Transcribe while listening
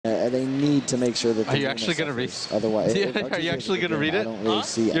they need to make sure that. Are you actually going to read? Otherwise, yeah, are you actually going to read it? I don't really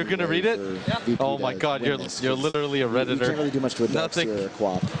see. You're going to read it? Oh my God, you're literally a redditor. You can't really do much to a Darkseer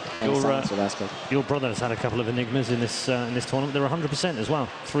Quap. Your brother has had a couple of enigmas in this tournament. They're 100% as well.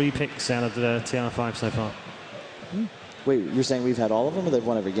 3 picks out of the TR5 so far. Wait, you're saying we've had all of them, or they've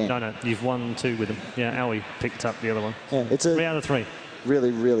won every game? No, you've won 2 with them. Yeah, Aoi picked up the other one. Yeah, it's a 3 out of 3.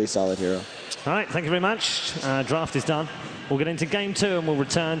 Really, really solid hero. All right, thank you very much. Draft is done. We'll get into game 2 and we'll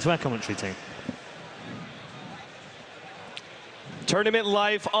return to our commentary team. Tournament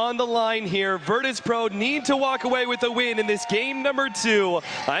life on the line here. Virtus.pro need to walk away with a win in this game number 2.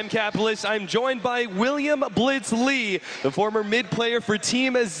 I'm Capitalist. I'm joined by William Blitz Lee, the former mid player for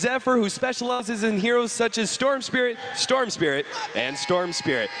Team Zephyr, who specializes in heroes such as Storm Spirit, and Storm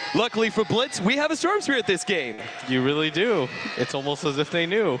Spirit. Luckily for Blitz, we have a Storm Spirit this game. You really do. It's almost as if they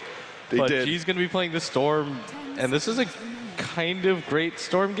knew. They did. G's going to be playing the Storm, and this is a kind of great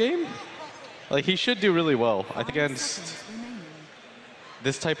Storm game. Like, he should do really well. I think against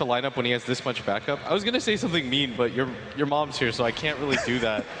this type of lineup when he has this much backup. I was gonna say something mean, but your mom's here, so I can't really do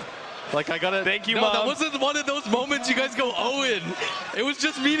that. Like, I gotta. Thank you, no, Mom. That wasn't one of those moments you guys go Owen. It was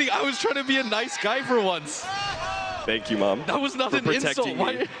just meaning I was trying to be a nice guy for once. Thank you, Mom. That was not an insult.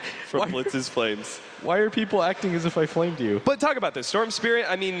 Why, from Blitz's flames. Why are people acting as if I flamed you? But talk about this. Storm Spirit,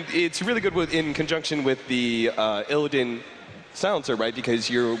 I mean, it's really good in conjunction with the Illidan silencer, right? Because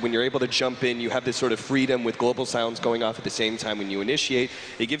when you're able to jump in, you have this sort of freedom with global sounds going off at the same time when you initiate.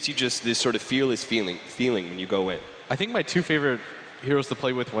 It gives you just this sort of fearless feeling when you go in. I think my 2 favorite heroes to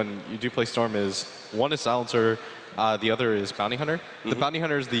play with when you do play Storm is, one is Silencer, the other is Bounty Hunter. The Bounty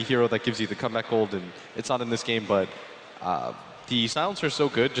Hunter is the hero that gives you the comeback gold, and it's not in this game, but the Silencer is so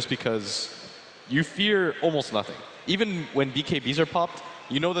good just because you fear almost nothing. Even when BKBs are popped,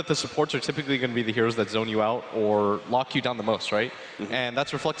 you know that the supports are typically going to be the heroes that zone you out or lock you down the most, right? And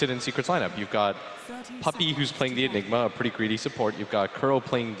that's reflected in Secret's lineup. You've got Puppey, who's playing the Enigma, a pretty greedy support. You've got Kuro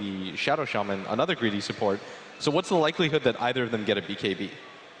playing the Shadow Shaman, another greedy support. So what's the likelihood that either of them get a BKB?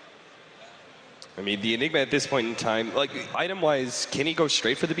 I mean, the Enigma at this point in time, like, item-wise, can he go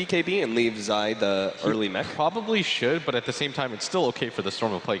straight for the BKB and leave Zai the early mech? Probably should, but at the same time, it's still okay for the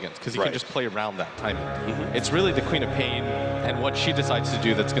Storm to play against, because he can just play around that timing. It's really the Queen of Pain and what she decides to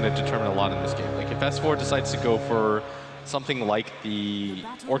do that's going to determine a lot in this game. Like, if S4 decides to go for something like the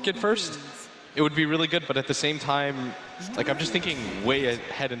Orchid first, it would be really good, but at the same time, like, I'm just thinking way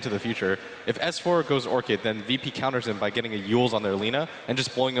ahead into the future. If S4 goes Orchid, then VP counters him by getting a Yules on their Lina and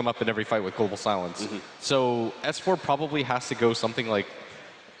just blowing him up in every fight with Global Silence. So S4 probably has to go something like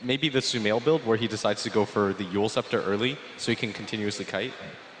maybe the Sumail build, where he decides to go for the Yule Scepter early so he can continuously kite.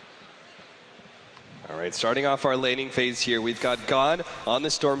 All right, starting off our laning phase here, we've got God on the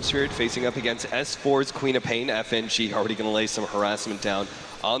Storm Spirit facing up against S4's Queen of Pain. FNG already going to lay some harassment down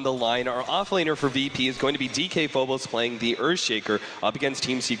on the line. Our offlaner for VP is going to be DK Phobos playing the Earthshaker up against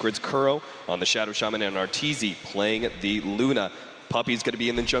Team Secret's Kuro on the Shadow Shaman, and Arteezy playing the Luna. Puppey's going to be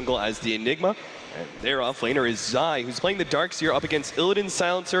in the jungle as the Enigma. And their offlaner is Zai, who's playing the Darkseer up against Illidan's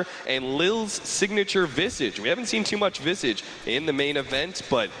Silencer and Lil's signature Visage. We haven't seen too much Visage in the main event,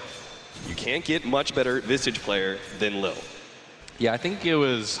 but you can't get much better Visage player than Lil. Yeah, I think it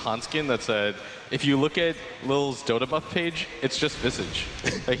was Hanskin that said, if you look at Lil's Dota buff page, it's just Visage.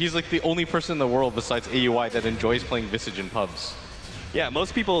 Like, he's like the only person in the world besides AUI that enjoys playing Visage in pubs. Yeah,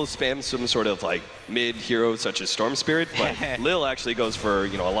 most people spam some sort of like mid hero such as Storm Spirit, but Lil actually goes for,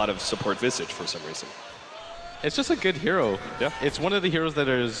 you know, a lot of support Visage for some reason. It's just a good hero. Yeah. It's one of the heroes that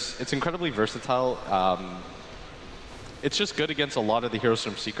it's incredibly versatile. It's just good against a lot of the heroes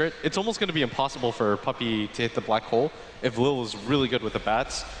from Secret. It's almost going to be impossible for Puppey to hit the black hole if Lil is really good with the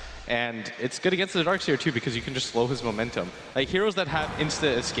bats. And it's good against the Darkseer too, because you can just slow his momentum. Like, heroes that have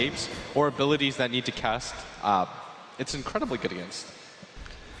insta escapes or abilities that need to cast, it's incredibly good against.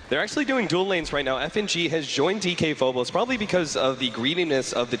 They're actually doing dual lanes right now. FNG has joined DK Phobos, probably because of the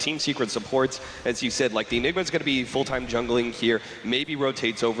greediness of the Team Secret supports. As you said, like, the Enigma's going to be full-time jungling here, maybe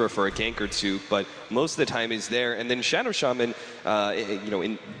rotates over for a gank or two, but most of the time is there. And then Shadow Shaman, you know,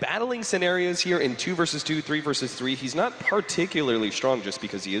 in battling scenarios here in 2 versus 2, 3 versus 3, he's not particularly strong just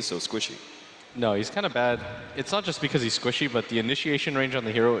because he is so squishy. No, he's kind of bad. It's not just because he's squishy, but the initiation range on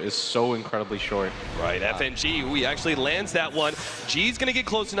the hero is so incredibly short. Right, FNG, who he actually lands that one. G's going to get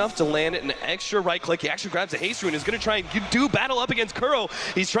close enough to land an extra right click. He actually grabs a haste rune, is going to try and do battle up against Kuro.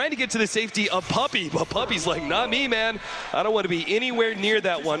 He's trying to get to the safety of Puppey, but Puppey's like, not me, man. I don't want to be anywhere near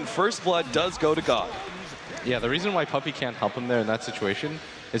that one. First blood does go to God. Yeah, the reason why Puppey can't help him there in that situation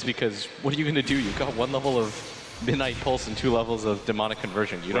is because what are you going to do? You've got 1 level of Midnight Pulse and 2 levels of Demonic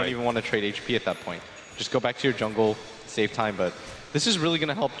Conversion. You don't even want to trade HP at that point. Just go back to your jungle, save time, but This is really going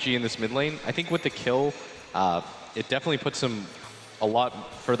to help G in this mid lane. I think with the kill, it definitely puts him a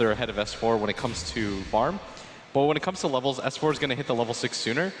lot further ahead of S4 when it comes to farm. But when it comes to levels, S4 is going to hit the level 6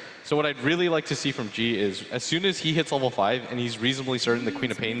 sooner. So what I'd really like to see from G is, as soon as he hits level 5 and he's reasonably certain the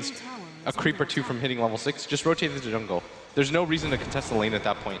Queen of Pain's a creep or two from hitting level 6, just rotate into jungle. There's no reason to contest the lane at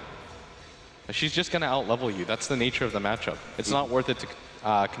that point. She's just going to out-level you. That's the nature of the matchup. It's not worth it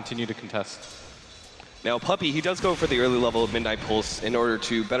to continue to contest. Now, Puppey, he does go for the early level of Midnight Pulse in order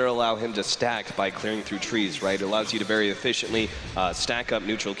to better allow him to stack by clearing through trees, right? It allows you to very efficiently stack up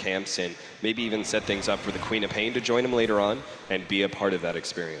neutral camps and maybe even set things up for the Queen of Pain to join him later on and be a part of that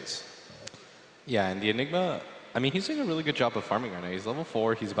experience. Yeah, and the Enigma, I mean, he's doing a really good job of farming right now. He's level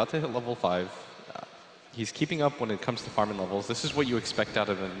 4, he's about to hit level 5. He's keeping up when it comes to farming levels. This is what you expect out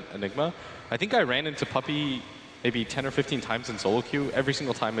of an Enigma. I think I ran into Puppey maybe 10 or 15 times in solo queue. Every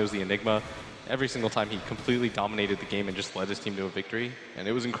single time it was the Enigma. Every single time he completely dominated the game and just led his team to a victory. And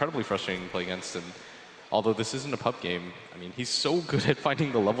it was incredibly frustrating to play against. And although this isn't a pub game, I mean, he's so good at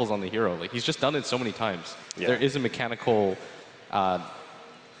finding the levels on the hero. Like, he's just done it so many times. Yeah. There is a mechanical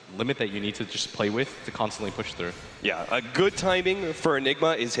limit that you need to just play with to constantly push through. Yeah, a good timing for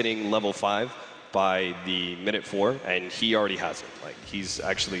Enigma is hitting level 5 by the minute 4, and he already has it. Like, he's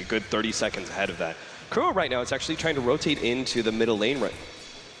actually a good 30 seconds ahead of that. KheZu right now is actually trying to rotate into the middle lane right,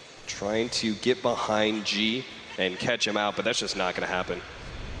 trying to get behind G and catch him out, but that's just not going to happen.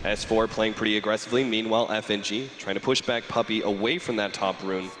 S4 playing pretty aggressively. Meanwhile, FNG trying to push back Puppey away from that top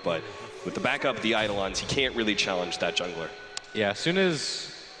rune, but with the backup of the Eidolons, he can't really challenge that jungler. Yeah, as soon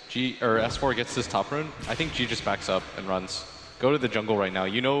as G or S4 gets this top rune, I think G just backs up and runs. Go to the jungle right now.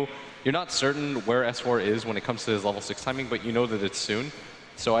 You know, you're not certain where S4 is when it comes to his level 6 timing, but you know that it's soon.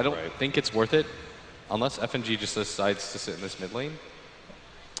 So I don't think it's worth it unless FNG just decides to sit in this mid lane.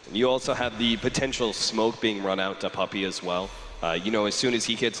 You also have the potential smoke being run out to Puppey as well. You know, as soon as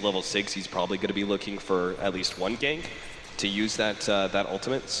he hits level 6, he's probably going to be looking for at least one gank to use that that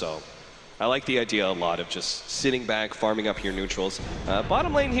ultimate. So I like the idea a lot of just sitting back, farming up your neutrals.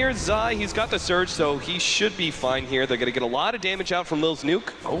 Bottom lane here, Zai, he's got the surge, so he should be fine here. They're going to get a lot of damage out from Lil's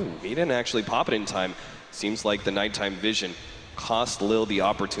nuke. Oh, he didn't actually pop it in time. Seems like the nighttime vision cost Lil the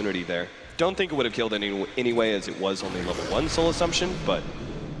opportunity there. Don't think it would have killed anyway, as it was only level 1 soul assumption, but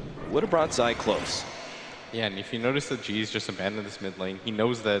would have brought Zai close. Yeah, and if you notice that G's just abandoned this mid lane, he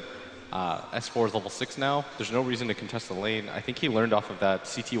knows that S4 is level 6 now. There's no reason to contest the lane. I think he learned off of that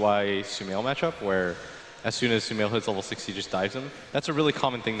CTY Sumail matchup where as soon as Sumail hits level 6, he just dives him. That's a really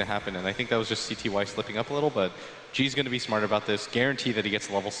common thing to happen, and I think that was just CTY slipping up a little, but G's going to be smart about this, guarantee that he gets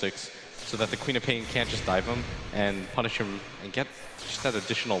level 6 so that the Queen of Pain can't just dive him and punish him and get just that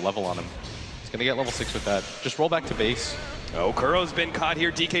additional level on him. He's going to get level 6 with that. Just roll back to base. Oh, KheZu's been caught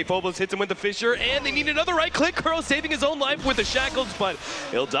here. DK Phobos hits him with the Fissure, and they need another right click. KheZu saving his own life with the shackles, but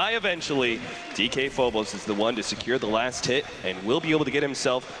he'll die eventually. DK Phobos is the one to secure the last hit and will be able to get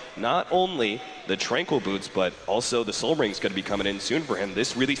himself not only the Tranquil Boots, but also the Soul Ring's going to be coming in soon for him.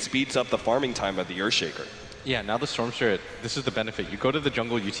 This really speeds up the farming time of the Earthshaker. Yeah, now the Storm Spirit, this is the benefit. You go to the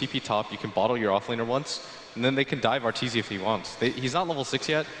jungle, you TP top, you can bottle your offlaner once, and then they can dive Arteezy if he wants. He's not level 6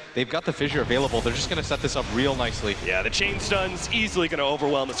 yet. They've got the Fissure available. They're just going to set this up real nicely. Yeah, the chain stun's easily going to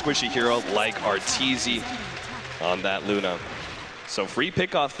overwhelm a squishy hero like Arteezy on that Luna. So free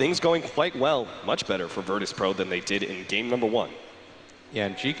pick-off, things going quite well. Much better for Virtus.pro than they did in game number 1. Yeah,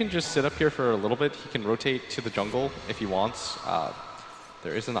 and G can just sit up here for a little bit. He can rotate to the jungle if he wants.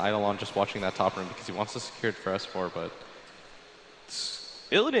 There is an Eidolon just watching that top room because he wants to secure it for S4, but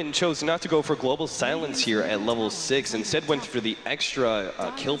Illidan chose not to go for Global Silence here at level 6. Instead went for the extra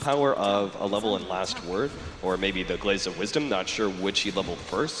kill power of a level in Last Word, or maybe the Glaze of Wisdom, not sure which he leveled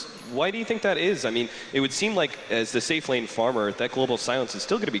first. Why do you think that is? I mean, it would seem like as the safe lane farmer, that Global Silence is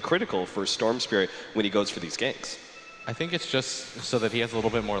still going to be critical for Storm Spirit when he goes for these ganks. I think it's just so that he has a little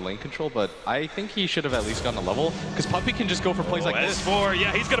bit more lane control, but I think he should have at least gotten a level, because Puppey can just go for plays like this. S4,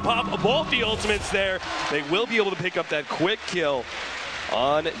 yeah, he's going to pop both the ultimates there. They will be able to pick up that quick kill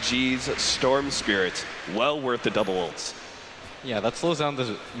on G's Storm Spirit. Well worth the double ults. Yeah, that slows down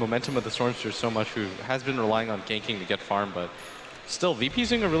the momentum of the Storm Spirit so much, who has been relying on ganking to get farm, but still, VP's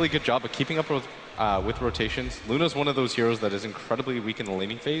doing a really good job of keeping up with rotations. Luna's one of those heroes that is incredibly weak in the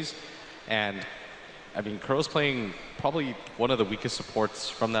laning phase, and I mean, KheZu's playing probably one of the weakest supports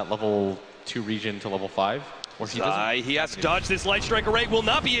from that level 2 region to level 5. He has to dodge this Light Strike Array, will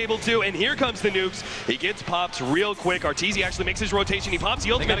not be able to, and here comes the nukes. He gets popped real quick. Arteezy actually makes his rotation. He pops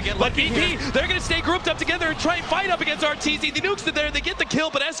the ultimate, but VP, they're going to stay grouped up together and try and fight up against Arteezy. The nukes are there, they get the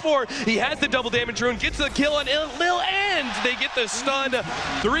kill, but S4, he has the double damage rune, gets the kill on Lil, and they get the stun.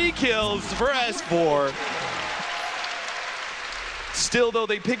 3 kills for S4. Still, though,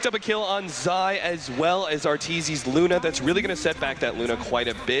 they picked up a kill on Zai as well as Arteezy's Luna. That's really going to set back that Luna quite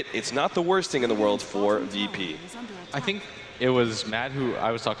a bit. It's not the worst thing in the world for VP. I think it was Matt who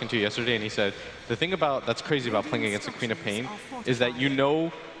I was talking to yesterday, and he said, the thing that's crazy about playing against the Queen of Pain is that you know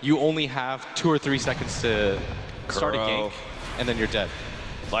you only have 2 or 3 seconds to start a gank, and then you're dead.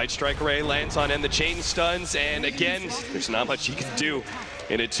 Light Strike Array lands on and the chain stuns, and again, there's not much you can do.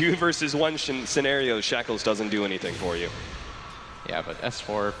 In a 2 versus 1 scenario, Shackles doesn't do anything for you. Yeah, but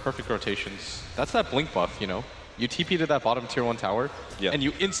S4, perfect rotations. That's that blink buff, you know? You TP to that bottom tier 1 tower, and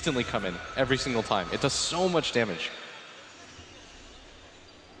you instantly come in every single time. It does so much damage.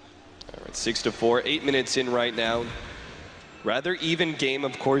 All right, 6-4, 8 minutes in right now. Rather even game,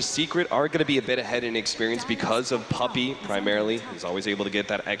 of course. Secret are going to be a bit ahead in experience because of Puppey, primarily. He's always able to get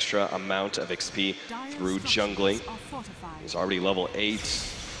that extra amount of XP through jungling. He's already level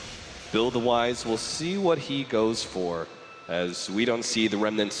 8. Build-wise, we'll see what he goes for, as we don't see the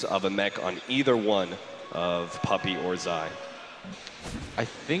remnants of a mech on either one of Puppey or Zai. I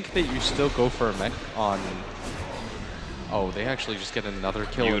think that you still go for a mech on... Oh, they actually just get another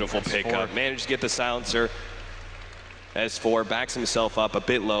kill. Beautiful pickup. Managed to get the silencer. S4 backs himself up a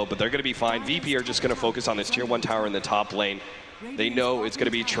bit low, but they're going to be fine. VP are just going to focus on this tier 1 tower in the top lane. They know it's going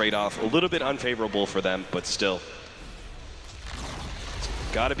to be a trade-off, a little bit unfavorable for them, but still. It's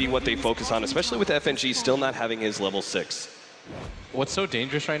got to be what they focus on, especially with FNG still not having his level 6. What's so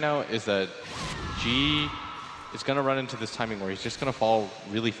dangerous right now is that G is going to run into this timing where he's just going to fall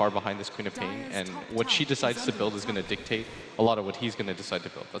really far behind this Queen of Pain, and what she decides to build is going to dictate a lot of what he's going to decide to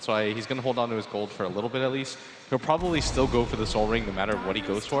build. That's why he's going to hold on to his gold for a little bit at least. He'll probably still go for the Soul Ring no matter what he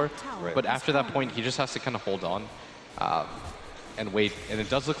goes for, but after that point he just has to kind of hold on and wait. And it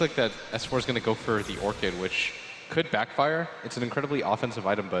does look like that S4 is going to go for the Orchid, which could backfire. It's an incredibly offensive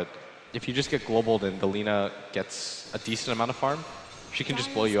item, but if you just get globaled and the Lina gets a decent amount of farm, she can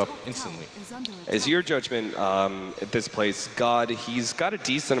just blow you up instantly. As your judgment at this place, God, he's got a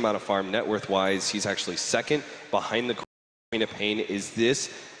decent amount of farm net worth-wise. He's actually second behind the Queen of Pain. Is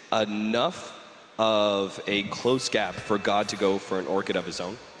this enough of a close gap for God to go for an Orchid of his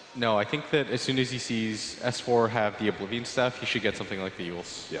own? No, I think that as soon as he sees S4 have the Oblivion Staff, he should get something like the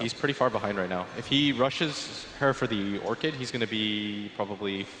Yules. Yeah. He's pretty far behind right now. If he rushes her for the Orchid, he's going to be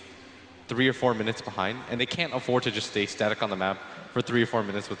probably 3 or 4 minutes behind, and they can't afford to just stay static on the map for 3 or 4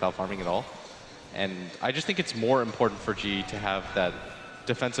 minutes without farming at all. And I just think it's more important for G to have that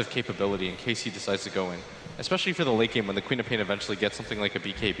defensive capability in case he decides to go in, especially for the late game when the Queen of Pain eventually gets something like a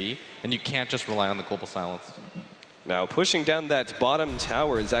BKB, and you can't just rely on the global silence. Now, pushing down that bottom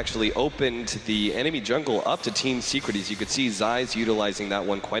tower has actually opened the enemy jungle up to Team Secret. As you could see, Zai's utilizing that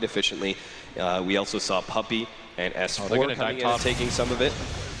one quite efficiently. We also saw Puppey and S4 coming in and taking some of it.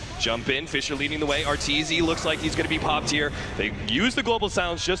 Jump in, Fisher leading the way. Arteezy looks like he's going to be popped here. They use the global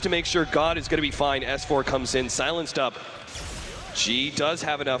silence just to make sure God is going to be fine. S4 comes in, silenced up. G does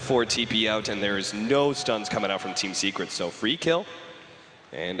have enough for TP out, and there is no stuns coming out from Team Secret. So free kill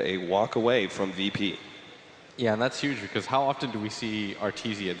and a walk away from VP. Yeah, and that's huge because how often do we see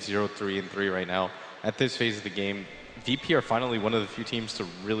Arteezy at 0-3-3 right now? At this phase of the game, VP are finally one of the few teams to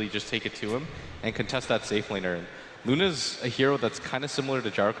really just take it to him and contest that safe laner. And Luna's a hero that's kind of similar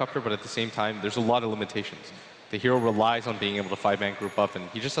to Gyrocopter, but at the same time, there's a lot of limitations. The hero relies on being able to 5-man group up, and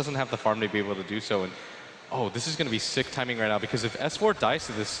he just doesn't have the farm to be able to do so. And oh, this is going to be sick timing right now, because if S4 dies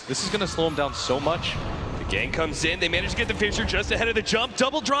to this is going to slow him down so much. The gang comes in, they manage to get the Fisher just ahead of the jump,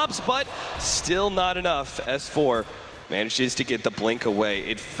 double drops, but still not enough. S4 manages to get the blink away.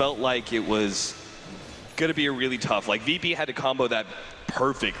 It felt like it was going to be a really tough, like VP had to combo that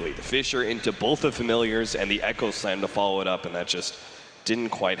perfectly. The Fisher into both the familiars and the Echo Slam to follow it up, and that just didn't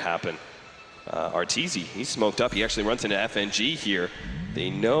quite happen. Arteezy, he's smoked up. He actually runs into FNG here. They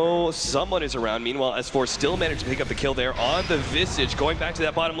know someone is around. Meanwhile, S4 still managed to pick up the kill there on the Visage. Going back to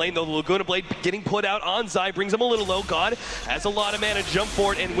that bottom lane, though, the Laguna Blade getting put out on Zai, brings him a little low. God has a lot of mana to jump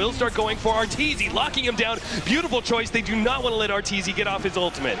forward and will start going for Arteezy, locking him down. Beautiful choice. They do not want to let Arteezy get off his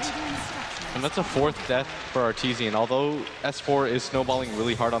ultimate. And that's a 4th death for Arteezy, and although S4 is snowballing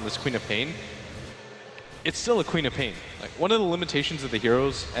really hard on this Queen of Pain, it's still a Queen of Pain. Like, one of the limitations of the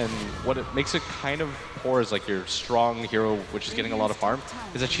heroes and what it makes it kind of poor as like your strong hero, which is getting a lot of farm,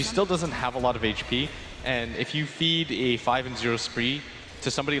 is that she still doesn't have a lot of HP, and if you feed a 5-0 spree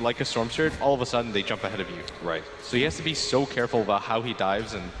to somebody like a Storm Spirit, all of a sudden they jump ahead of you. Right. So he has to be so careful about how he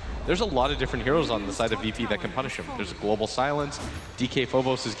dives, and there's a lot of different heroes on the side of VP that can punish him. There's a global silence. DK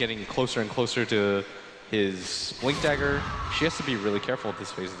Phobos is getting closer and closer to his Blink Dagger. She has to be really careful at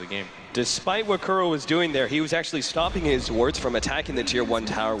this phase of the game. Despite what Kuro was doing there, he was actually stopping his wards from attacking the tier 1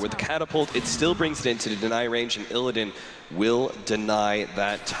 tower with the catapult. It still brings it into the deny range, and Illidan will deny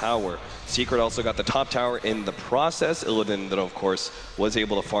that tower. Secret also got the top tower in the process. Illidan, though, of course, was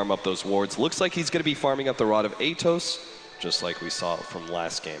able to farm up those wards. Looks like he's going to be farming up the Rod of Atos, just like we saw from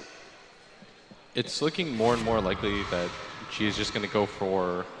last game. It's looking more and more likely that G is just going to go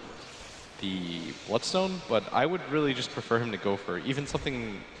for the Bloodstone, but I would really just prefer him to go for even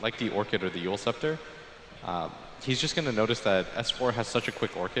something like the Orchid or the Yule Scepter. He's just going to notice that S4 has such a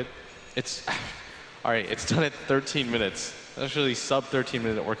quick Orchid. It's all right. It's done at 13 minutes. Actually, sub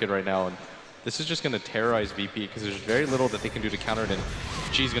 13-minute Orchid right now, and this is just going to terrorize VP because there's very little that they can do to counter it. And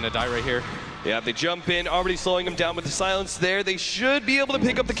G's going to die right here. Yeah, they jump in, already slowing him down with the silence there. They should be able to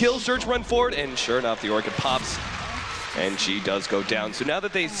pick up the kill. Search, run forward, and sure enough, the Orchid pops. And G does go down. So now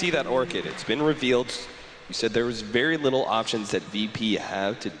that they see that Orchid, it's been revealed. You said there was very little options that VP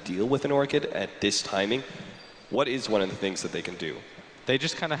have to deal with an Orchid at this timing. What is one of the things that they can do? They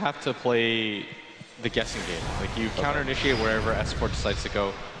just kind of have to play the guessing game. Like you counter-initiate wherever S4 decides to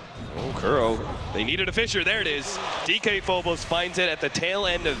go. Oh, Kuro. They needed a Fissure. There it is. DK Phobos finds it at the tail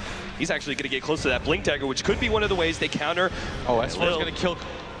end of... He's actually going to get close to that Blink Dagger, which could be one of the ways they counter. Oh, S4 is going to kill...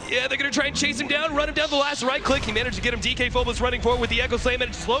 Yeah, they're going to try and chase him down, run him down the last right click. He managed to get him. DK Phobos running forward with the Echo Slam,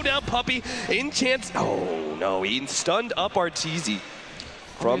 managed to slow down Puppey in chance. Oh, no, he stunned up Arteezy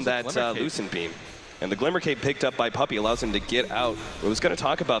from that Lucent Beam. And the Glimmer Cape picked up by Puppey allows him to get out. I was going to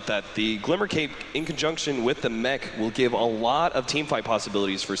talk about that. The Glimmer Cape, in conjunction with the mech, will give a lot of teamfight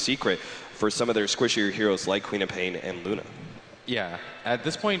possibilities for Secret for some of their squishier heroes like Queen of Pain and Luna. Yeah, at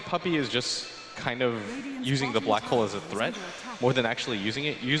this point, Puppey is just kind of using the Black Hole as a threat more than actually using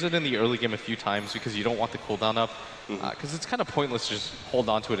it. Use it in the early game a few times because you don't want the cooldown up. Because it's kind of pointless to just hold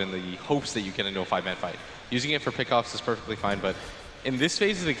on to it in the hopes that you get into a 5-man fight. Using it for pickoffs is perfectly fine, but in this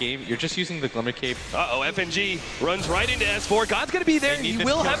phase of the game, you're just using the Glimmer Cape. Uh-oh, FNG runs right into S4. God's going to be there. He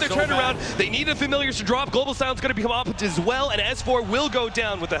will have their turnaround. They need the Familiars to drop. Global Sound's going to become up as well, and S4 will go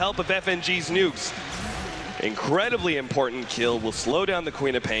down with the help of FNG's nukes. Incredibly important kill. Will slow down the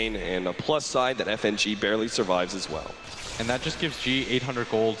Queen of Pain, and a plus side that FNG barely survives as well. And that just gives G 800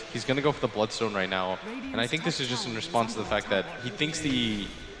 gold. He's going to go for the Bloodstone right now. And I think this is just in response to the fact that he thinks the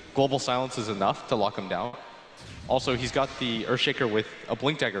Global Silence is enough to lock him down. Also, he's got the Earthshaker with a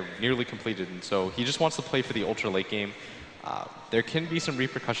Blink Dagger nearly completed, and so he just wants to play for the ultra late game. There can be some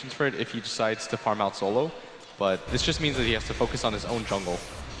repercussions for it if he decides to farm out solo, but this just means that he has to focus on his own jungle.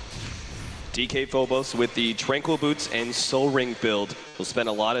 DK Phobos with the Tranquil Boots and Soul Ring build will spend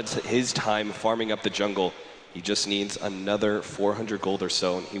a lot of his time farming up the jungle. He just needs another 400 gold or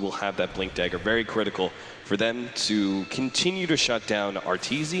so, and he will have that Blink Dagger. Very critical for them to continue to shut down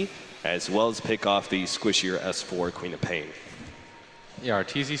Arteezy, as well as pick off the squishier S4 Queen of Pain. Yeah,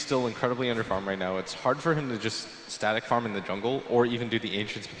 Arteezy's still incredibly underfarmed right now. It's hard for him to just static farm in the jungle or even do the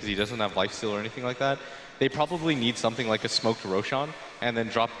Ancients because he doesn't have lifesteal or anything like that. They probably need something like a smoked Roshan and then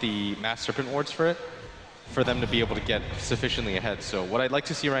drop the Mass Serpent Wards for it for them to be able to get sufficiently ahead. So what I'd like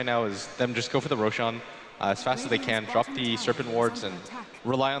to see right now is them just go for the Roshan as fast as they can, drop the Serpent Wards, and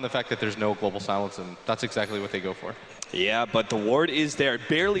rely on the fact that there's no Global Silence, and that's exactly what they go for. Yeah, but the ward is there.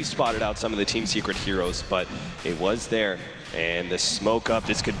 Barely spotted out some of the Team Secret heroes, but it was there. And the smoke up,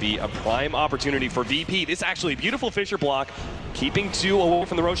 this could be a prime opportunity for VP. This actually beautiful Fissure block, keeping two away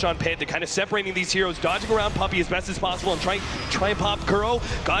from the Roshan pit. They're kind of separating these heroes, dodging around Puppey as best as possible and try and pop Kuro.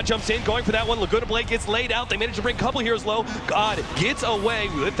 God jumps in, going for that one. Laguna Blade gets laid out. They manage to bring a couple heroes low. God gets away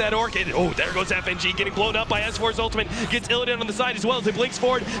with that Orchid. Oh, there goes FNG getting blown up by S4's ultimate. Gets Illidan on the side as well as it blinks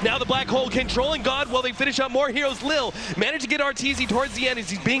forward. Now the Black Hole controlling God while they finish up more heroes. Lil managed to get Arteezy towards the end as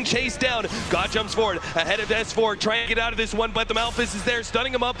he's being chased down. God jumps forward ahead of S4, trying to get out of this one, but the Malphus is there,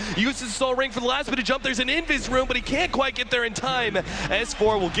 stunning him up. Uses the Soul Ring for the last bit of jump. There's an Invis room, but he can't quite get there in time.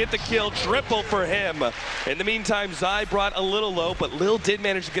 S4 will get the kill, triple for him. In the meantime, Zai brought a little low, but Lil did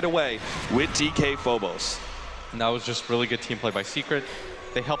manage to get away with DK Phobos. And that was just really good team play by Secret.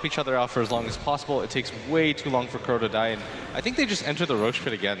 They help each other out for as long as possible. It takes way too long for Kuro to die, and I think they just entered the Roche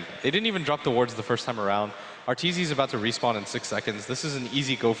pit again. They didn't even drop the wards the first time around. Arteezy's about to respawn in 6 seconds. This is an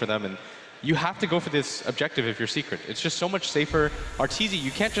easy go for them, and you have to go for this objective if you're Secret. It's just so much safer. Arteezy,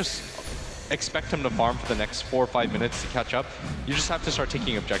 you can't just expect him to farm for the next 4 or 5 minutes to catch up. You just have to start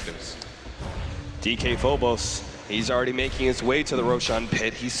taking objectives. DK Phobos He's already making his way to the Roshan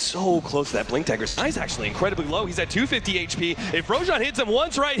pit. He's so close to that Blink Dagger. He's actually incredibly low. He's at 250 HP. If Roshan hits him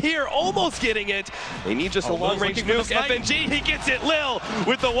once right here, almost getting it. They need just a long-range nuke. FNG, he gets it. Lil,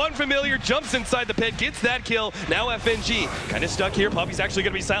 with the one familiar, jumps inside the pit, gets that kill. Now FNG, kind of stuck here. Puppey's actually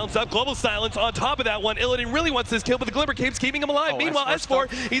going to be silenced up. Global silence on top of that one. Illidan really wants this kill, but the Glimmer Cape's keeping him alive. Meanwhile,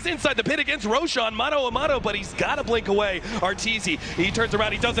 S4, he's inside the pit against Roshan. Mano a mano, but he's got to blink away. Arteezy, he turns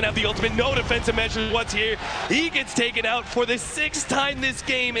around. He doesn't have the ultimate. No defensive measures what's here. He gets taken out for the 6th time this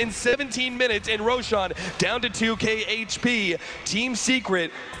game in 17 minutes, and Roshan down to 2k HP. Team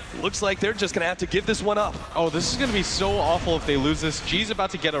Secret looks like they're just going to have to give this one up. Oh, this is going to be so awful if they lose this. G's about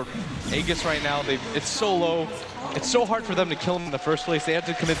to get a Aegis right now. It's so low. It's so hard for them to kill him in the first place. They had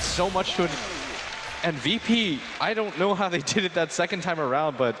to commit so much to it. And VP, I don't know how they did it that second time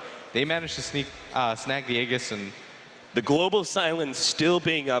around, but they managed to snag the Aegis. And the global silence still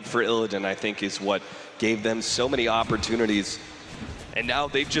being up for Illidan, I think, is what gave them so many opportunities. And now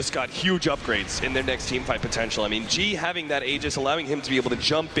they've just got huge upgrades in their next teamfight potential. I mean, G having that Aegis, allowing him to be able to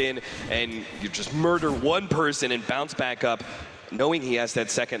jump in and you just murder one person and bounce back up, knowing he has that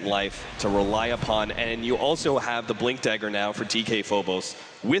second life to rely upon. And you also have the Blink Dagger now for DK Phobos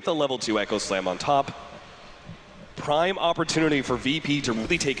with a level 2 Echo Slam on top. Prime opportunity for VP to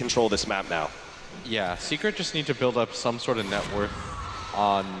really take control of this map now. Yeah, Secret just need to build up some sort of net worth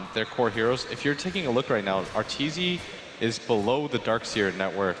on their core heroes. If you're taking a look right now, Arteezy is below the Darkseer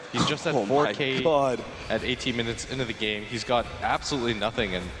net worth. He's just at 4K at 18 minutes into the game. He's got absolutely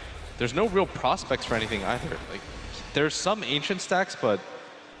nothing, and there's no real prospects for anything either. Like, there's some ancient stacks, but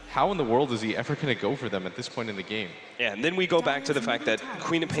how in the world is he ever going to go for them at this point in the game? Yeah, and then we go back to the fact that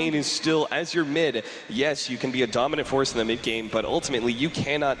Queen of Pain is still, as your mid, yes, you can be a dominant force in the mid game, but ultimately you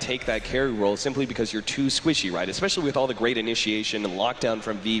cannot take that carry role simply because you're too squishy, right? Especially with all the great initiation and lockdown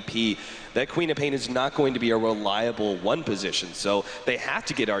from VP, that Queen of Pain is not going to be a reliable one position. So they have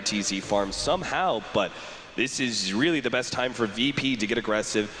to get Arteezy farmed somehow, but this is really the best time for VP to get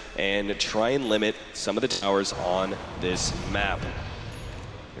aggressive and try and limit some of the towers on this map.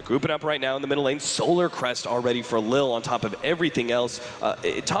 They're grouping up right now in the middle lane. Solar Crest already for Lil on top of everything else.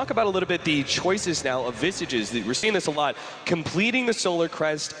 Talk about a little bit the choices now of Visages. We're seeing this a lot. Completing the Solar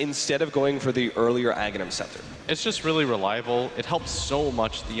Crest instead of going for the earlier Aghanim Scepter. It's just really reliable. It helps so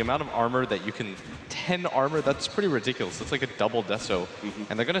much. The amount of armor that you can, 10 armor, that's pretty ridiculous. It's like a double deso.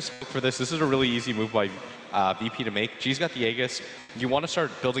 And they're going to smoke for this. This is a really easy move by VP to make. G's got the Aegis. You want to start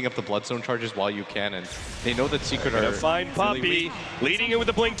building up the Bloodstone charges while you can, and they know that Secret are find Puppey, really leading in with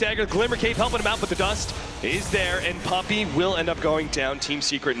the Blink Dagger. Glimmer Cape helping him out, but the dust is there, and Puppey will end up going down. Team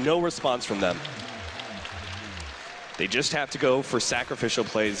Secret, no response from them. They just have to go for sacrificial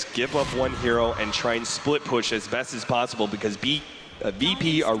plays, give up one hero, and try and split push as best as possible because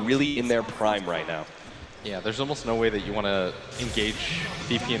VP are really in their prime right now. Yeah, there's almost no way that you want to engage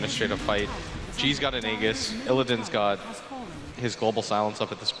VP in a straight-up fight. G's got an Aegis, Illidan's got his global silence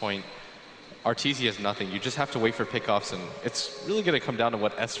up at this point. Arteezy has nothing. You just have to wait for pickoffs, and it's really going to come down to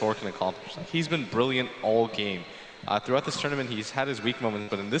what S4 can accomplish. Like, he's been brilliant all game. Throughout this tournament, he's had his weak moments,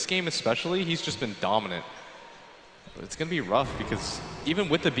 but in this game especially, he's just been dominant. But it's going to be rough because even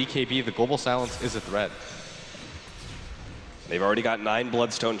with the BKB, the global silence is a threat. They've already got 9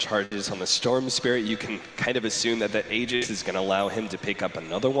 Bloodstone charges on the Storm Spirit. You can kind of assume that the Aegis is going to allow him to pick up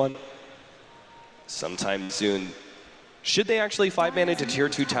another one sometime soon. Should they actually 5-man into tier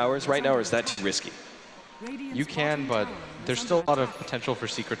 2 towers right now, or is that too risky? You can, but there's still a lot of potential for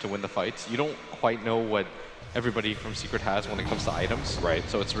Secret to win the fights. You don't quite know what everybody from Secret has when it comes to items, right?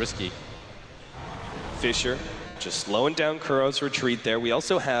 So it's risky. Fisher just slowing down Kuro's retreat there. We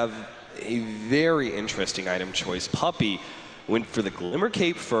also have a very interesting item choice. Puppey went for the Glimmer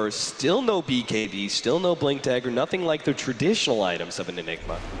Cape first, still no BKB, still no Blink Dagger, nothing like the traditional items of an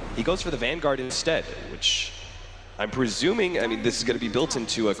Enigma. He goes for the Vanguard instead, which I'm presuming, I mean, this is going to be built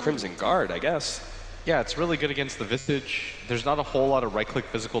into a Crimson Guard, I guess. Yeah, it's really good against the Visage. There's not a whole lot of right-click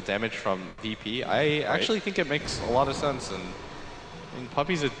physical damage from VP. I actually think it makes a lot of sense, and I mean,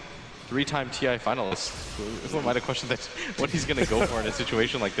 Puppey's a 3-time TI finalist. Who might have questioned that, what he's going to go for in a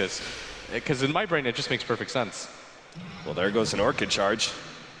situation like this? Because in my brain, it just makes perfect sense. Well, there goes an Orchid charge.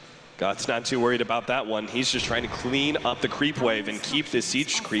 God's not too worried about that one. He's just trying to clean up the creep wave and keep this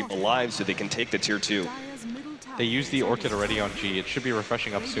siege creep alive so they can take the tier 2. They used the Orchid already on G. It should be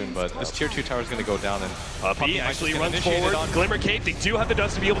refreshing up soon, but this tier 2 tower is going to go down, and Puppey actually runs forward. Glimmer Cape, they do have the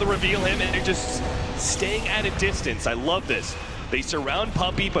dust to be able to reveal him, and they're just staying at a distance. I love this. They surround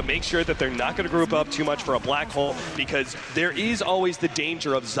Puppey, but make sure that they're not going to group up too much for a black hole, because there is always the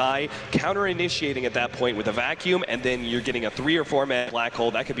danger of Zai counter-initiating at that point with a vacuum, and then you're getting a 3 or 4 man black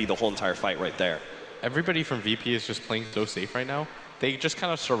hole. That could be the whole entire fight right there. everybody from VP is just playing so safe right now. They just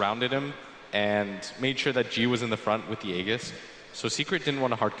kind of surrounded him and made sure that G was in the front with the Aegis. So Secret didn't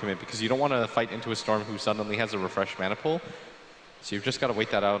want to hard commit because you don't want to fight into a Storm who suddenly has a refreshed mana pool. So you've just got to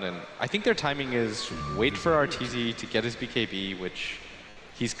wait that out. And I think their timing is wait for RTZ to get his BKB, which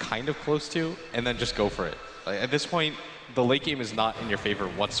he's kind of close to, and then just go for it. Like, at this point, the late game is not in your favor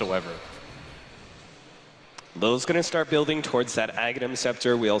whatsoever. Lil's going to start building towards that Aghanim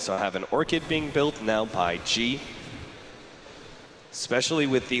Scepter. We also have an Orchid being built now by G. Especially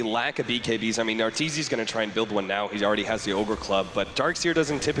with the lack of BKBs. I mean, Arteezy's going to try and build one now. He already has the Ogre Club, but Darkseer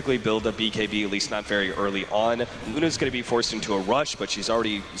doesn't typically build a BKB, at least not very early on. Luna's going to be forced into a rush, but she's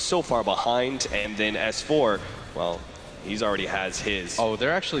already so far behind. And then S4, well, he's already has his. Oh,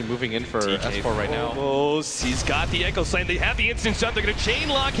 they're actually moving in for S4 right now. He's got the Echo Slam. They have the instant shot. They're going to chain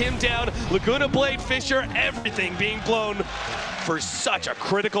lock him down. Laguna Blade, Fisher, everything being blown for such a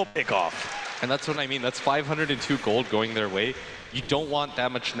critical pickoff. And that's what I mean. That's 502 gold going their way. You don't want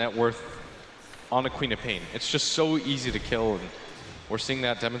that much net worth on a Queen of Pain. It's just so easy to kill, and we're seeing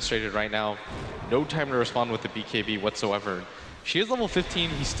that demonstrated right now. No time to respond with the BKB whatsoever. She is level 15.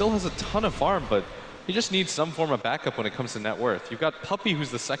 He still has a ton of farm, but he just needs some form of backup when it comes to net worth. You've got Puppey,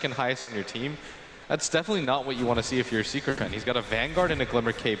 who's the second highest in your team. That's definitely not what you want to see if you're a Secret fan. He's got a Vanguard and a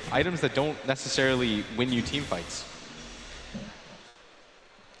Glimmer Cape, items that don't necessarily win you team fights.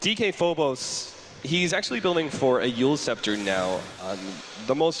 DK Phobos, he's actually building for a Yule Scepter now.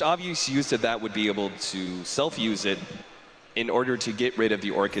 The most obvious use of that would be able to self-use it in order to get rid of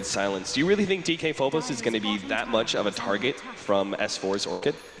the Orchid Silence. Do you really think DK Phobos is going to be that much of a target from S4's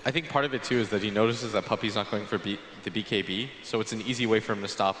Orchid? I think part of it too is that he notices that Puppey's not going for the BKB, so it's an easy way for him to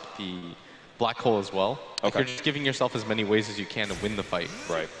stop the Black Hole as well. Like, you're just giving yourself as many ways as you can to win the fight.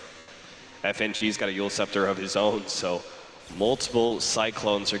 Right. FNG's got a Yule Scepter of his own, so multiple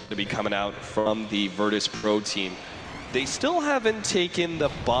Cyclones are going to be coming out from the Virtus.pro team. They still haven't taken the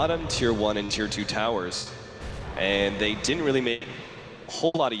bottom tier 1 and tier 2 towers, and they didn't really make a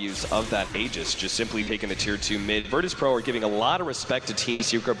whole lot of use of that Aegis, just simply taking the tier 2 mid. Virtus.pro are giving a lot of respect to Team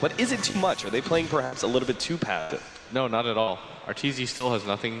Secret, but is it too much? Are they playing perhaps a little bit too passive? No, not at all. Arteezy still has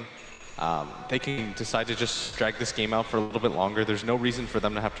nothing. They can decide to just drag this game out for a little bit longer. There's no reason for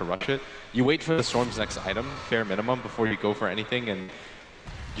them to have to rush it. You wait for the Storm's next item, bare minimum, before you go for anything, and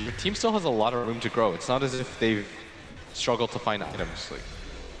your team still has a lot of room to grow. It's not as if they've struggled to find items.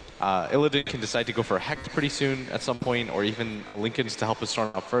 Like, Illidan can decide to go for a Hex pretty soon at some point, or even Linken's to help his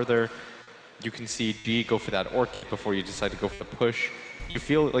Storm out further. You can see G go for that Orchid before you decide to go for the push. You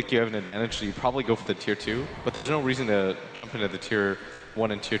feel like you have an advantage, so you probably go for the tier 2, but there's no reason to jump into the tier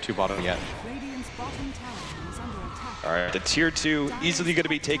 1 and tier 2 bottom yet. All right, the tier 2 easily going to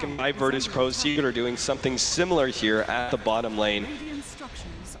be taken by Virtus.pro. Secret are doing something similar here at the bottom lane.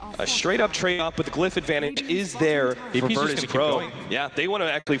 A straight up trade off, but the glyph advantage is there for Virtus.pro. Yeah, they want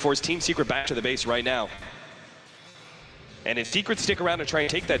to actually force Team Secret back to the base right now. And if Secret stick around and try and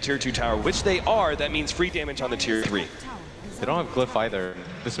take that tier 2 tower, which they are, that means free damage on the tier 3. They don't have glyph either.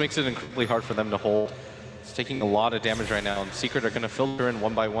 This makes it incredibly hard for them to hold. It's taking a lot of damage right now, and Secret are going to filter in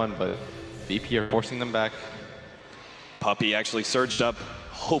one by one, but VP are forcing them back. Puppey actually surged up,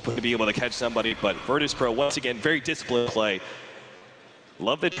 hoping to be able to catch somebody, but Virtus.pro, once again, very disciplined play.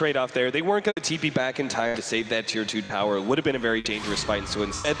 Love the trade-off there. They weren't going to TP back in time to save that tier 2 tower. It would have been a very dangerous fight, so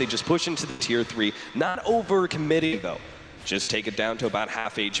instead they just push into the tier 3, not over-committing though. Just take it down to about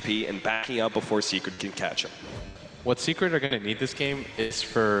half HP and backing up before Secret can catch him. What Secret are going to need this game is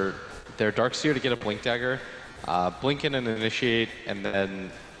for their Darkseer to get a Blink Dagger, blink in and initiate, and then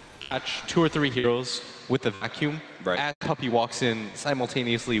catch 2 or 3 heroes with the vacuum as Puppey walks in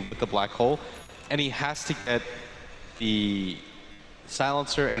simultaneously with the Black Hole, and he has to get the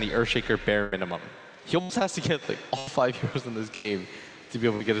Silencer and the Earthshaker bare minimum. He almost has to get like all 5 heroes in this game to be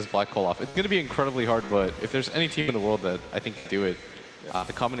able to get his Black Hole off. It's going to be incredibly hard, but if there's any team in the world that I think can do it,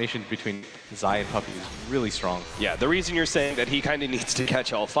 the combination between Zai and Puppey is really strong. Yeah, the reason you're saying that he kind of needs to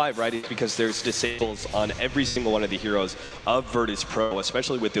catch all 5, right, is because there's disables on every single one of the heroes of Virtus.pro,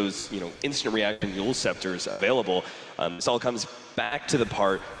 especially with those, instant reaction Yule Scepters available. This all comes back to the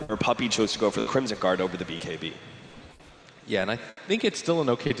part where Puppey chose to go for the Crimson Guard over the BKB. Yeah, and I think it's still an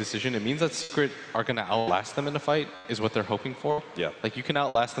okay decision. It means that Secret are going to outlast them in a fight, is what they're hoping for. Yeah. Like, you can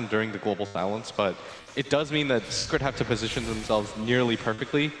outlast them during the global silence, but it does mean that Secret have to position themselves nearly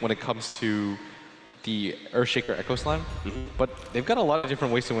perfectly when it comes to the Earthshaker Echo Slam. But they've got a lot of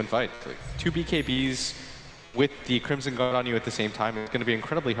different ways to win fights. Like, 2 BKBs with the Crimson Guard on you at the same time, it's going to be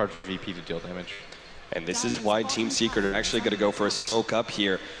incredibly hard for VP to deal damage. And this is why Team Secret are actually going to go for a smoke up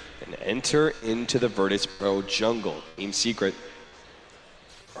here and enter into the Virtus.pro jungle. Team Secret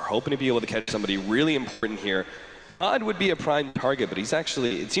are hoping to be able to catch somebody really important here. God would be a prime target, but he's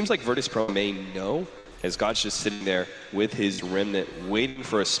actually, it seems like Virtus.pro may know, as God's just sitting there with his remnant, waiting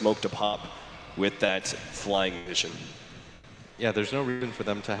for a smoke to pop with that flying vision. Yeah, there's no reason for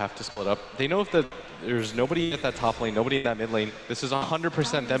them to have to split up. They know if there's nobody at that top lane, nobody in that mid lane. This is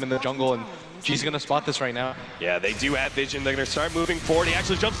 100% them in the jungle, and she's going to spot this right now. Yeah, they do have vision. They're going to start moving forward. He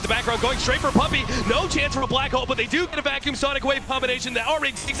actually jumps to the background, going straight for Puppey. No chance for a black hole, but they do get a vacuum sonic wave combination that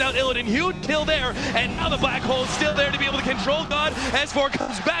already takes out Illidan. Huge kill there, and now the black hole is still there to be able to control God. S4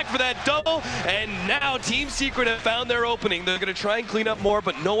 comes back for that double, and now Team Secret have found their opening. They're going to try and clean up more,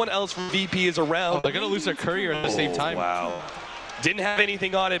 but no one else from VP is around. Oh, they're going to lose their courier at the same time. Wow. Didn't have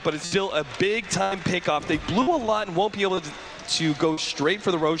anything on it, but it's still a big time pickoff. They blew a lot and won't be able to go straight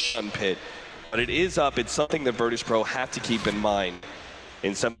for the Roshan pit. But it is up. It's something that Virtus.pro have to keep in mind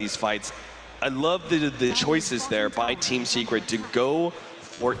in some of these fights. I love the choices there by Team Secret to go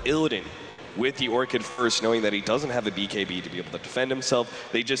for Illidan with the Orchid first, knowing that he doesn't have a BKB to be able to defend himself.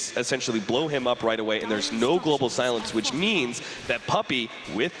 They just essentially blow him up right away, and there's no global silence, which means that Puppey,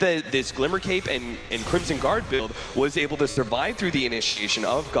 with this Glimmer Cape and Crimson Guard build, was able to survive through the initiation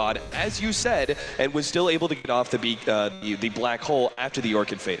of God, as you said, and was still able to get off the black hole after the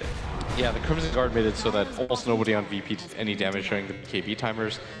Orchid faded. Yeah, the Crimson Guard made it so that almost nobody on VP did any damage during the BKB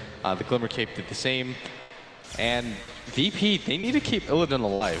timers. The Glimmer Cape did the same. And VP, they need to keep Illidan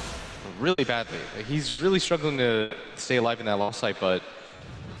alive really badly. He's really struggling to stay alive in that lost site, but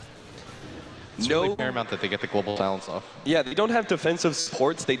it's really paramount that they get the global silence off. Yeah, they don't have defensive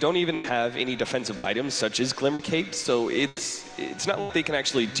supports. They don't even have any defensive items such as Glimmer Cape, so it's not like they can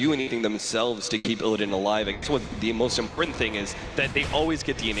actually do anything themselves to keep Illidan alive. I guess what the most important thing is that they always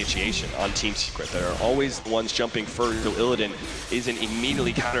get the initiation on Team Secret. They're always the ones jumping first, so Illidan isn't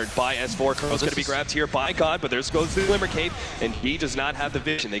immediately countered by S4. Curl's going to be grabbed here by God, but there goes the Glimmer Cape, and he does not have the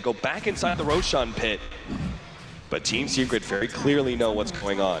vision. They go back inside the Roshan pit, but Team Secret very clearly know what's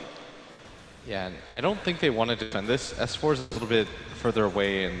going on. Yeah, and I don't think they want to defend this. S4 is a little bit further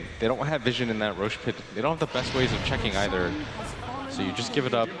away, and they don't have vision in that Roche pit. They don't have the best ways of checking either. So you just give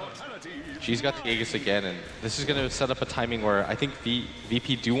it up. She's got the Aegis again, and this is going to set up a timing where I think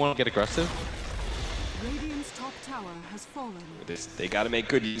VP do want to get aggressive. Radiant's top tower has fallen. They got to make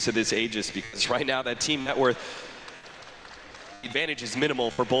good use of this Aegis, because right now that team net worth advantage is minimal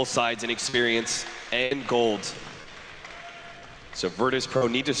for both sides in experience and gold. So Virtus.pro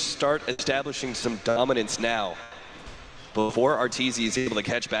need to start establishing some dominance now before Arteezy is able to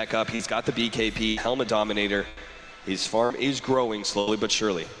catch back up. He's got the BKB, Helmet Dominator. His farm is growing slowly but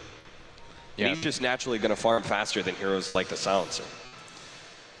surely. Yeah. He's just naturally going to farm faster than heroes like the Silencer.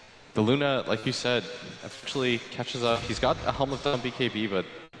 The Luna, like you said, actually catches up. He's got a Helmet on BKB, but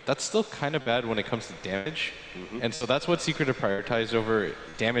that's still kind of bad when it comes to damage. And so that's what Secret have prioritized over.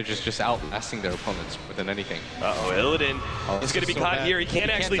 Damage is just outlasting their opponents within anything. Uh-oh, Illidan is going to be caught here. He can't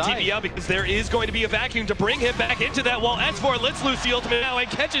actually TP out because there is going to be a vacuum to bring him back into that wall. S4 lets loose the ultimate now and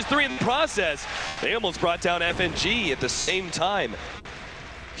catches 3 in the process. They almost brought down FNG at the same time.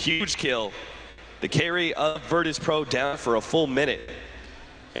 Huge kill. The carry of Virtus.pro down for a full minute.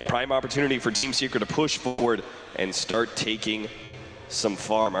 Prime opportunity for Team Secret to push forward and start taking some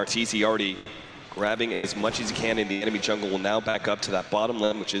farm. Arteezy already grabbing as much as he can in the enemy jungle, will now back up to that bottom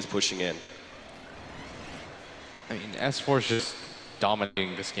lane, which is pushing in. I mean, S4 is just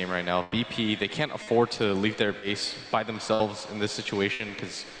dominating this game right now. BP, they can't afford to leave their base by themselves in this situation,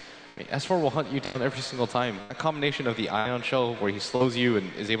 because I mean, S4 will hunt you down every single time. A combination of the Ion Shell, where he slows you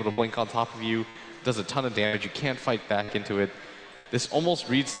and is able to blink on top of you, does a ton of damage. You can't fight back into it. This almost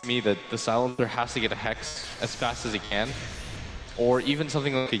reads to me that the Silencer has to get a Hex as fast as he can, or even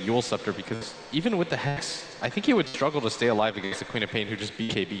something like a Yule Scepter, because even with the Hex, I think he would struggle to stay alive against the Queen of Pain, who just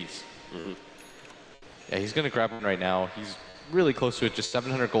BKBs. Yeah, he's going to grab one right now. He's really close to it, just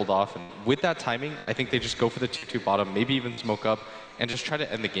 700 gold off, and with that timing, I think they just go for the 2-2 bottom, maybe even smoke up, and just try to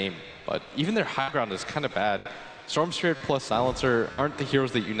end the game. But even their high ground is kind of bad. Storm Spirit plus Silencer aren't the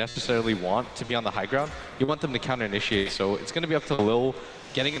heroes that you necessarily want to be on the high ground. You want them to counter-initiate, so it's going to be up to Lil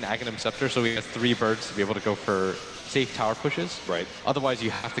getting an Aghanim Scepter, so he has 3 birds to be able to go for safe tower pushes. Right. Otherwise, you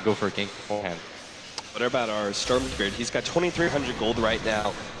have to go for a gank beforehand. What about our Storm Spirit? He's got 2,300 gold right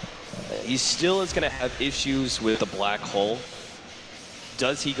now. He still is going to have issues with the black hole.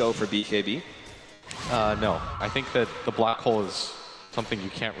 Does he go for BKB? No. I think that the black hole is something you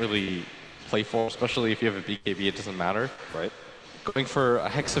can't really play for, especially if you have a BKB, it doesn't matter. Right. Going for a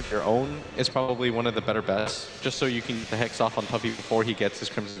Hex of your own is probably one of the better bets, just so you can get the Hex off on Puppey before he gets his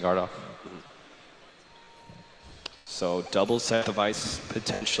Crimson Guard off. So double set of ice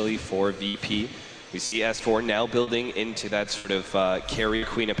potentially for VP. We see S4 now building into that sort of carry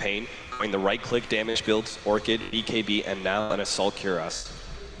Queen of Pain, going the right-click damage builds, Orchid, BKB, and now an Assault Cuirass.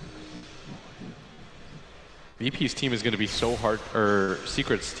 VP's team is going to be so hard, or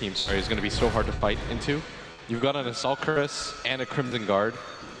Secret's team, sorry, is going to be so hard to fight into. You've got an Assault Cuirass and a Crimson Guard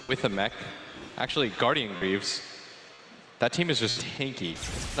with a mech. Actually, Guardian Greaves. That team is just tanky.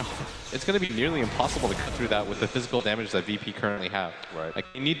 No, it's going to be nearly impossible to cut through that with the physical damage that VP currently have. Right. Like,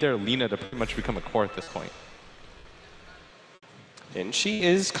 they need their Lina to pretty much become a core at this point. And she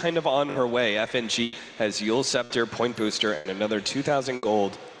is kind of on her way. FNG has Yule Scepter, Point Booster, and another 2,000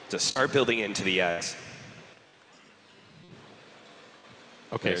 gold to start building into the X.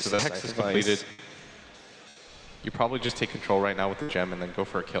 Okay, so the Hex is completed. You probably just take control right now with the gem and then go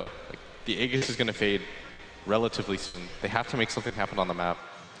for a kill. Like, the Aegis is going to fade relatively soon. They have to make something happen on the map.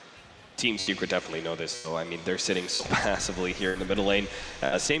 Team Secret definitely know this, though. I mean, they're sitting so passively here in the middle lane.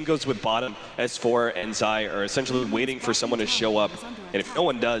 Same goes with bottom. S4 and Zai are essentially waiting for someone to show up. And if no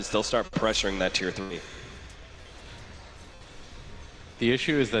one does, they'll start pressuring that tier 3. The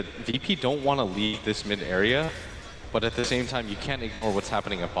issue is that VP don't want to leave this mid area, but at the same time, you can't ignore what's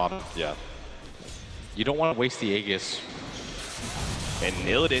happening at bottom. Yeah. You don't want to waste the Aegis. And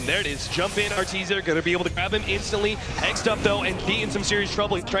Illidan, there it is, jump in, Arteezer, gonna be able to grab him instantly. Hexed up though, and be in some serious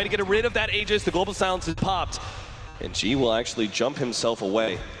trouble. He's trying to get rid of that Aegis, the global silence is popped. And G will actually jump himself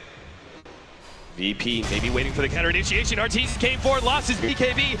away. VP maybe waiting for the counter initiation. Arteezer came forward, lost his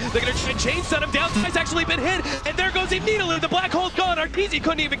BKB. They're gonna try and chain stun him down. He's actually been hit, and there goes immediately. The black hole's gone. Arteezer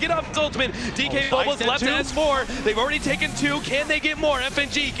couldn't even get off his ultimate. DK almost left to S4. They've already taken 2. Can they get more?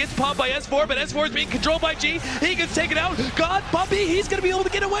 FNG gets popped by S4, but S4 is being controlled by G. He gets taken out. God, Puppey, he's gonna be able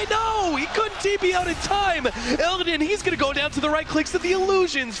to get away. No, he couldn't TP out in time. Illidan, he's gonna go down to the right, clicks to the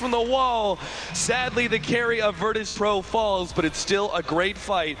illusions from the wall. Sadly, the carry of Virtus.pro falls, but it's still a great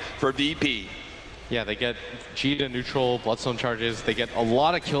fight for VP. Yeah, they get G to neutral, Bloodstone charges. They get a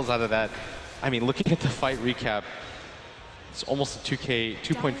lot of kills out of that. I mean, looking at the fight recap, it's almost a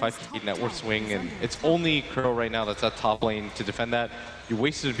 2.5k net worth swing, and it's only Crow right now that's at top lane to defend that. You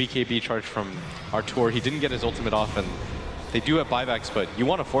wasted a BKB charge from Artur. He didn't get his ultimate off, and they do have buybacks, but you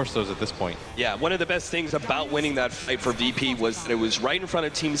want to force those at this point. Yeah, one of the best things about winning that fight for VP was that it was right in front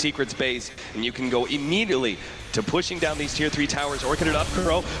of Team Secret's base, and you can go immediately to pushing down these tier 3 towers. Orchid it up,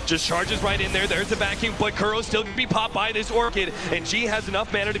 Kuro just charges right in there. There's the vacuum, but Kuro's still gonna be popped by this Orchid, and G has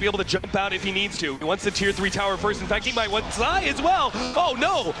enough mana to be able to jump out if he needs to. He wants the tier 3 tower first. In fact, he might want Zai as well. Oh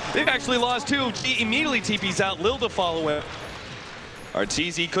no, they've actually lost 2. G immediately TP's out, Lil to follow him.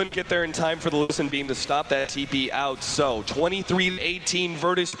 Arteezy couldn't get there in time for the Listen Beam to stop that TP out. So 23-18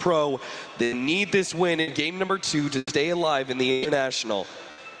 Virtus.pro. They need this win in game number 2 to stay alive in the International.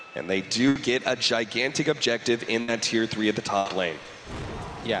 And they do get a gigantic objective in that tier 3 at the top lane.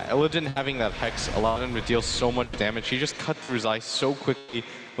 Yeah, Illidan having that Hex allowed him to deal so much damage. He just cut through Zai so quickly,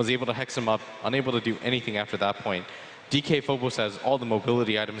 was able to Hex him up, unable to do anything after that point. DK Phobos has all the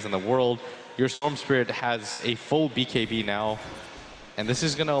mobility items in the world. Your Storm Spirit has a full BKB now. And this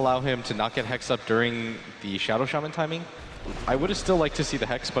is going to allow him to not get Hex up during the Shadow Shaman timing. I would have still liked to see the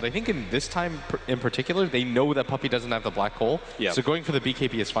Hex, but I think in this time in particular, they know that Puppey doesn't have the black hole. Yep. So going for the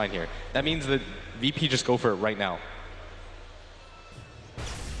BKB is fine here. That means that VP just go for it right now.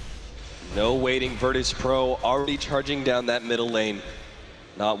 No waiting, Virtus.pro already charging down that middle lane.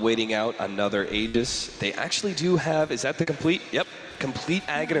 Not waiting out another Aegis. They actually do have, is that the complete? Yep, complete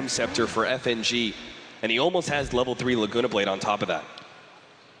Aghanim Scepter for FNG. And he almost has level 3 Laguna Blade on top of that.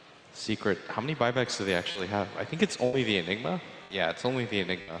 Secret, how many buybacks do they actually have? I think it's only the Enigma. Yeah, it's only the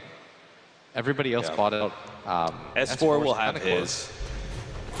Enigma. Everybody else bought out. S4 will have his.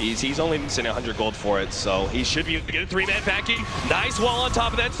 He's only missing 100 gold for it, so he should be able to get a 3-man backing. Nice wall on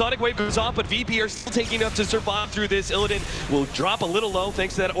top of that. Sonic Wave goes off, but VP are still taking enough to survive through this. Illidan will drop a little low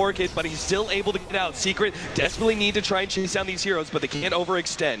thanks to that Orchid, but he's still able to get out. Secret desperately need to try and chase down these heroes, but they can't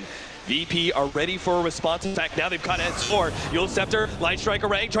overextend. VP are ready for a response. In fact, now they've caught S4. Yule Scepter, Light Strike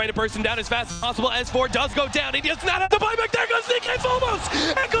Array, trying to burst him down as fast as possible. S4 does go down. He does not have the buyback. There goes DK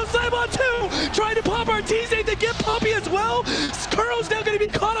Phobos. Echo Slam on 2. Trying to pop Arteezy. They get Puppey as well. Kuro's now going to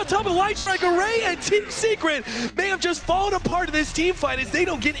be caught on top of Light Strike Array, and Team Secret may have just fallen apart in this team fight as they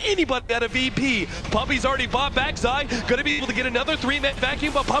don't get anybody out of VP. Puppey's already bought back. Zai going to be able to get another 3-man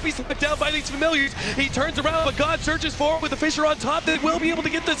vacuum, but Puppey's knocked down by these familiars. He turns around, but God surges forward with the Fisher on top. They will be able to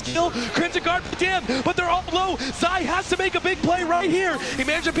get this kill. Crimson Guard, damn, but they're all low. Zai has to make a big play right here. He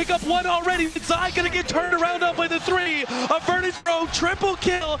managed to pick up 1 already. Zai gonna get turned around up with a 3. A Virtus.pro triple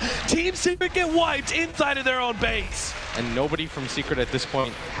kill. Team Secret get wiped inside of their own base. And nobody from Secret at this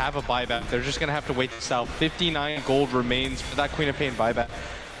point have a buyback. They're just gonna have to wait this out. 59 gold remains for that Queen of Pain buyback.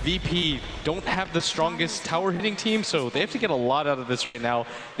 VP don't have the strongest tower hitting team, so they have to get a lot out of this right now.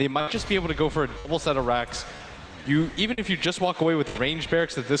 They might just be able to go for a double set of racks. Even if you just walk away with range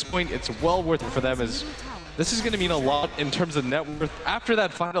barracks at this point, it's well worth it for them, as this is going to mean a lot in terms of net worth. After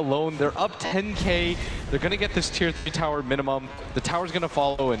that fight alone, they're up 10K. They're going to get this tier 3 tower minimum. The tower's going to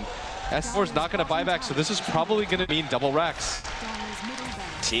follow, and S4's not going to buy back, so this is probably going to mean double racks.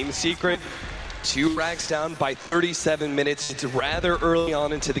 Team Secret, 2 racks down by 37 minutes. It's rather early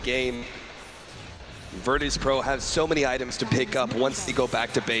on into the game. Virtus.pro has so many items to pick up once they go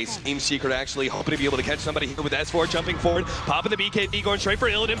back to base. Team Secret actually hoping to be able to catch somebody here with S4 jumping forward, popping the BKB, going straight for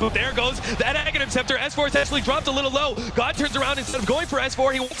Illidan, but there goes that Aghanim Scepter. S4's actually dropped a little low. God turns around instead of going for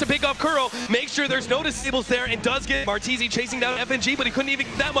S4. He wants to pick off Kuro, make sure there's no disables there, and does get Martisi chasing down FNG, but he couldn't even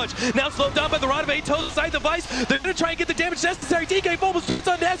get that much. Now slowed down by the Rod of 8 toes inside the Vice. They're going to try and get the damage necessary. DK almost puts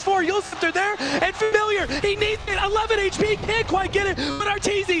on S4. You'll Scepter there, and Familiar, he needs it. 11 HP, can't quite get it, but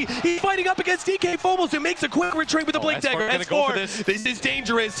Arteezy, he's fighting up against DK Phobos, who makes a quick retreat with the Blink Dagger. S4, this is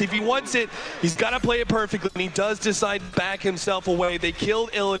dangerous. If he wants it, he's got to play it perfectly, and he does decide to back himself away. They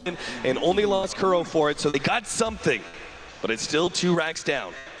killed Illidan and only lost Kuro for it, so they got something, but it's still 2 racks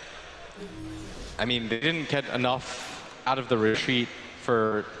down. I mean, they didn't get enough out of the retreat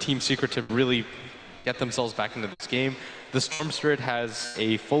for Team Secret to really get themselves back into this game. The Storm Spirit has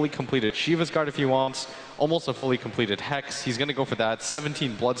a fully completed Shiva's Guard if he wants, almost a fully completed Hex. He's going to go for that.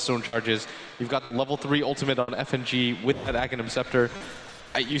 17 Bloodstone charges. You've got level 3 ultimate on FNG with that Aghanim Scepter.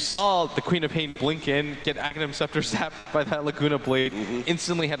 You saw the Queen of Pain blink in, get Aghanim Scepter zapped by that Laguna Blade,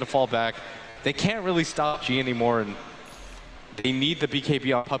 instantly had to fall back. They can't really stop G anymore, and they need the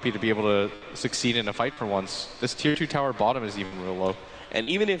BKB on Puppey to be able to succeed in a fight for once. This tier 2 tower bottom is even real low. And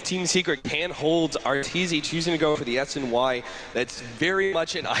even if Team Secret can hold Arteezy choosing to go for the S&Y, that's very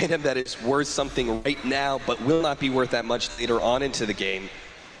much an item that is worth something right now, but will not be worth that much later on into the game.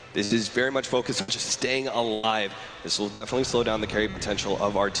 This is very much focused on just staying alive. This will definitely slow down the carry potential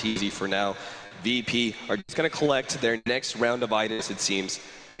of Arteezy for now. VP are just going to collect their next round of items, it seems.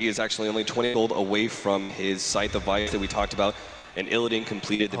 He is actually only 20 gold away from his Scythe of Vice that we talked about. And Illidan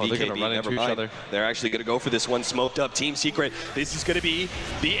completed the BKB, never mind. They're actually going to go for this one, smoked up. Team Secret, this is going to be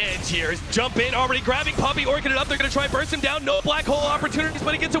the end here. Jump in, already grabbing Puppey, orking it up. They're going to try and burst him down. No black hole opportunities,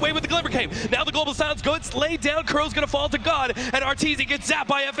 but he gets away with the Glimmer Cave. Now the global sounds good. It's laid down. Kuro's going to fall to God. And Arteezy gets zapped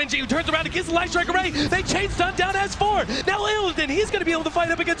by FNG, who turns around and gets the Light Strike Array. They chain stun down S4. Now Illidan, he's going to be able to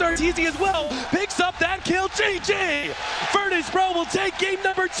fight up against Arteezy as well. Picks up that kill. GG! Virtus.pro will take game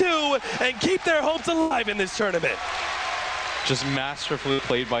number 2 and keep their hopes alive in this tournament. Just masterfully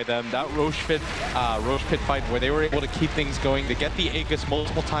played by them. That Roche Pit fight where they were able to keep things going, to get the Aegis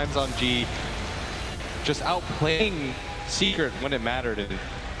multiple times on G, just outplaying Secret when it mattered. And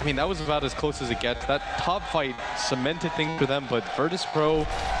I mean, that was about as close as it gets. That top fight cemented things for them, but Virtus.pro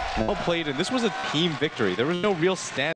well played, and this was a team victory. There was no real stand.